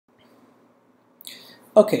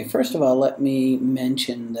Okay, first of all, let me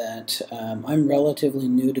mention that I'm relatively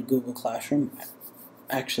new to Google Classroom.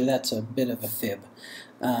 Actually, that's a bit of a fib.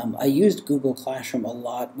 I used Google Classroom a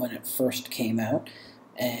lot when it first came out,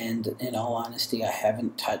 and in all honesty, I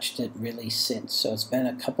haven't touched it really since. So it's been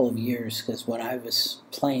a couple of years because when I was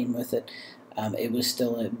playing with it, it was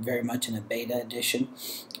still very much in a beta edition.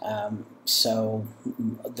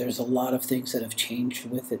 There's a lot of things that have changed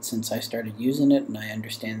with it since I started using it, and I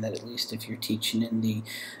understand that at least if you're teaching in the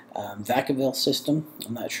Vacaville system,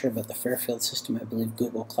 I'm not sure about the Fairfield system. I believe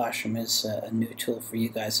Google Classroom is a new tool for you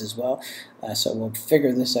guys as well. So we'll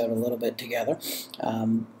figure this out a little bit together.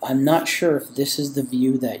 I'm not sure if this is the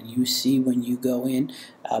view that you see when you go in,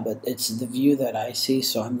 but it's the view that I see,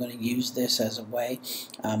 so I'm going to use this as a way.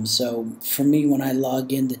 So for me, when I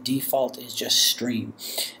log in, the default is just stream.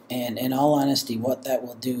 And in all honesty, what that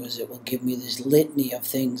will do is it will give me this litany of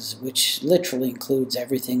things, which literally includes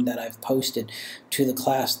everything that I've posted to the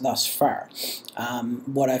class thus far.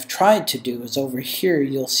 What I've tried to do is over here,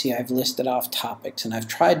 you'll see I've listed off topics, and I've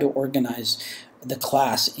tried to organize the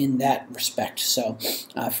class in that respect. So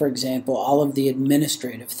for example, all of the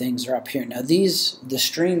administrative things are up here. Now the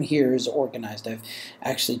stream here is organized. I've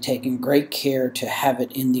actually taken great care to have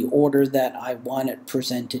it in the order that I want it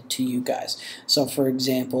presented to you guys. So for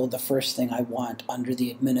example, the first thing I want under the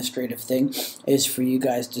administrative thing is for you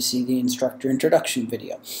guys to see the instructor introduction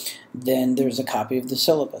video. Then there's a copy of the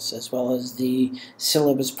syllabus as well as the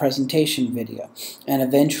syllabus presentation video. And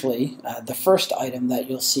eventually, the first item that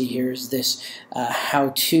you'll see here is this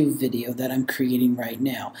how-to video that I'm creating right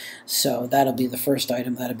now. So that'll be the first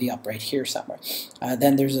item that'll be up right here somewhere.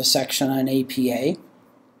 Then there's a section on APA.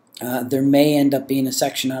 There may end up being a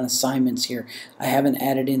section on assignments here. I haven't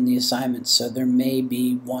added in the assignments, so there may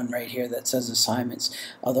be one right here that says assignments,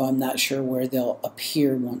 although I'm not sure where they'll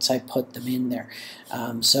appear once I put them in there.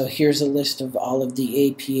 So here's a list of all of the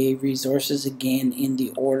APA resources, again in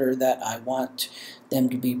the order that I want them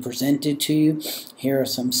to be presented to you. Here are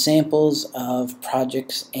some samples of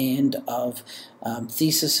projects and of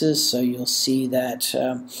theses, so you'll see that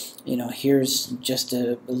here's just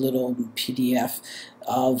a little PDF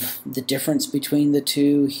of the difference between the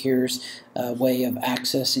two. Here's a way of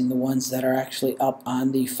accessing the ones that are actually up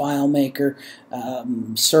on the FileMaker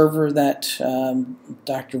server that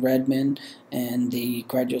Dr. Redmond and the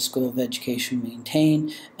Graduate School of Education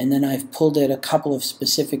maintain. And then I've pulled out a couple of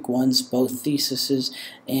specific ones, both theses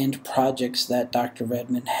and projects that Dr.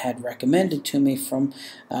 Redmond had recommended to me from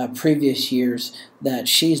previous years that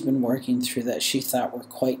she's been working through that she thought were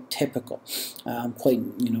quite typical, quite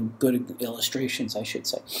good illustrations, I should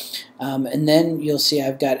say. And then you'll see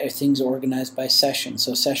I've got things organized by session.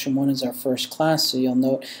 So session 1 is our first class, so you'll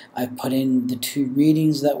note I've put in the 2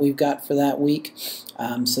 readings that we've got for that week,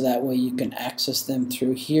 so that way you can access them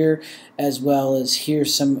through here, as well as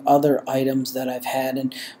here's some other items that I've had.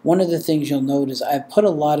 And one of the things you'll note is I've put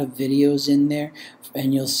a lot of videos in there,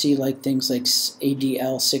 and you'll see like things like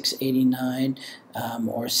ADL689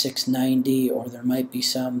 or 690, or there might be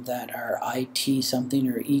some that are IT something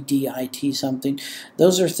or EDIT something.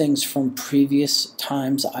 Those are things from previous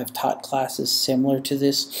times I've taught classes similar to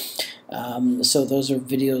this. So those are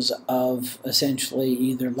videos of essentially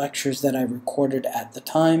either lectures that I recorded at the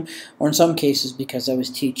time, or in some cases, because I was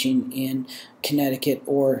teaching in Connecticut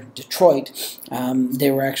or Detroit,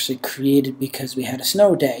 they were actually created because we had a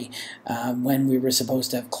snow day when we were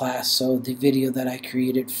supposed to have class. So the video that I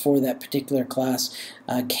created for that particular class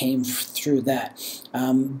came through that.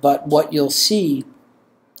 But what you'll see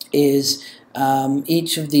is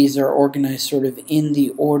each of these are organized sort of in the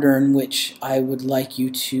order in which I would like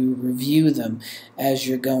you to review them as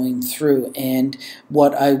you're going through. And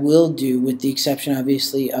what I will do, with the exception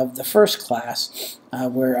obviously of the first class,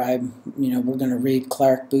 where we're going to read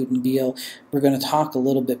Clark, Boot, and Beale. We're going to talk a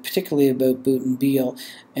little bit particularly about Boot and Beale,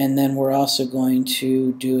 and then we're also going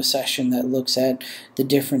to do a session that looks at the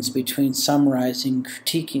difference between summarizing and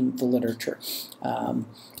critiquing the literature.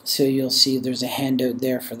 So you'll see there's a handout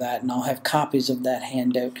there for that, and I'll have copies of that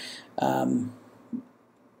handout.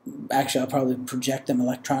 Actually, I'll probably project them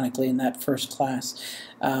electronically in that first class.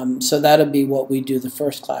 So that'll be what we do the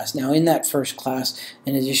first class. Now, in that first class,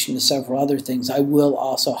 in addition to several other things, I will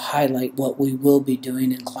also highlight what we will be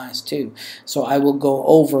doing in class 2. So I will go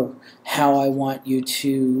over how I want you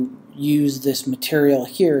to use this material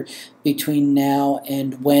here between now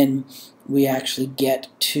and when we actually get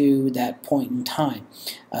to that point in time.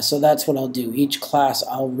 So that's what I'll do. Each class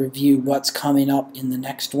I'll review what's coming up in the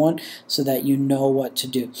next one so that you know what to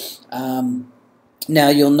do. Now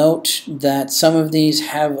you'll note that some of these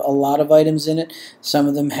have a lot of items in it, some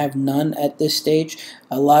of them have none at this stage.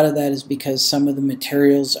 A lot of that is because some of the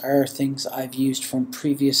materials are things I've used from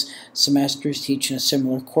previous semesters teaching a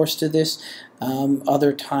similar course to this.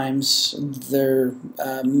 Other times they're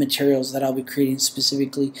materials that I'll be creating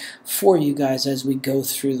specifically for you guys as we go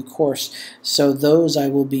through the course. So those I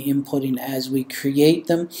will be inputting as we create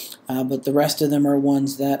them, but the rest of them are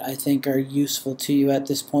ones that I think are useful to you at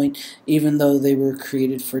this point, even though they were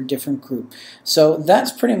created for a different group. So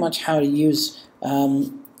that's pretty much how to use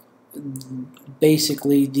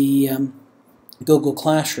basically the Google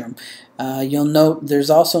Classroom. You'll note there's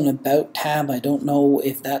also an About tab. I don't know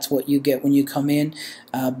if that's what you get when you come in,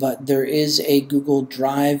 but there is a Google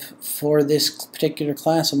Drive for this particular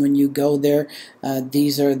class, and when you go there,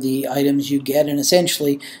 these are the items you get, and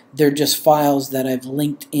essentially they're just files that I've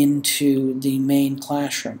linked into the main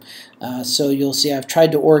classroom. So you'll see I've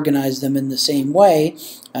tried to organize them in the same way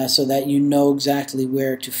so that you know exactly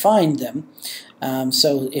where to find them.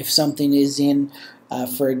 So if something is in,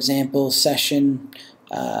 for example, session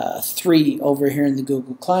 3 over here in the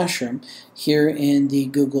Google Classroom, here in the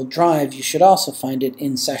Google Drive, you should also find it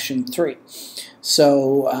in session 3.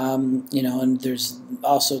 So, you know, and there's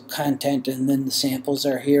also content, and then the samples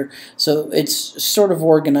are here. So it's sort of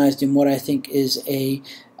organized in what I think is a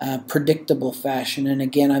predictable fashion. And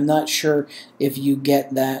again, I'm not sure if you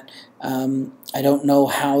get that. I don't know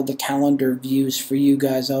how the calendar views for you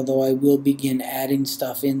guys, although I will begin adding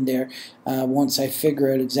stuff in there once I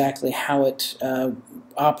figure out exactly how it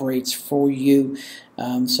operates for you.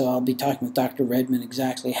 So I'll be talking with Dr. Redmond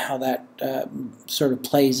exactly how that sort of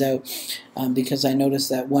plays out, because I noticed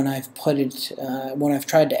that when I've put it, when I've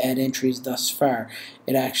tried to add entries thus far,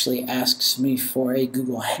 it actually asks me for a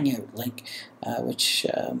Google Hangout link,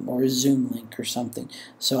 or a Zoom link or something.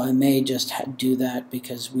 So I may just do that,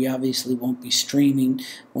 because we obviously won't be streaming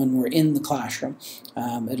when we're in the classroom.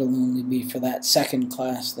 It'll only be for that second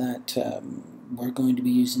class that we're going to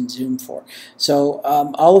be using Zoom for. So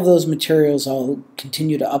all of those materials I'll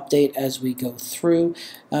continue to update as we go through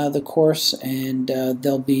the course, and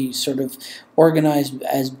they'll be sort of organized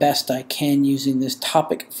as best I can using this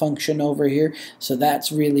topic function over here. So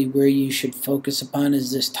that's really where you should focus upon,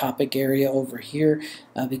 is this topic area over here,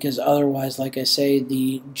 because otherwise, like I say,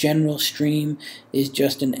 the general stream is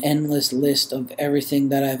just an endless list of everything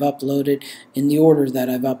that I've uploaded in the order that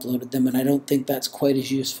I've uploaded them, and I don't think that's quite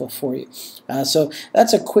as useful for you. So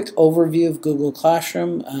that's a quick overview of Google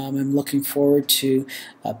Classroom. I'm looking forward to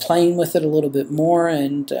playing with it a little bit more,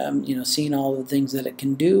 and you know, seeing all the things that it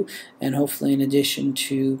can do, and hopefully in addition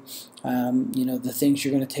to you know, the things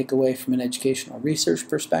you're going to take away from an educational research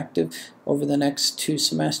perspective over the next 2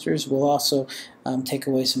 semesters, we'll also take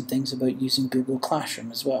away some things about using Google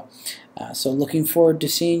Classroom as well. So looking forward to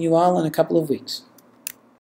seeing you all in a couple of weeks.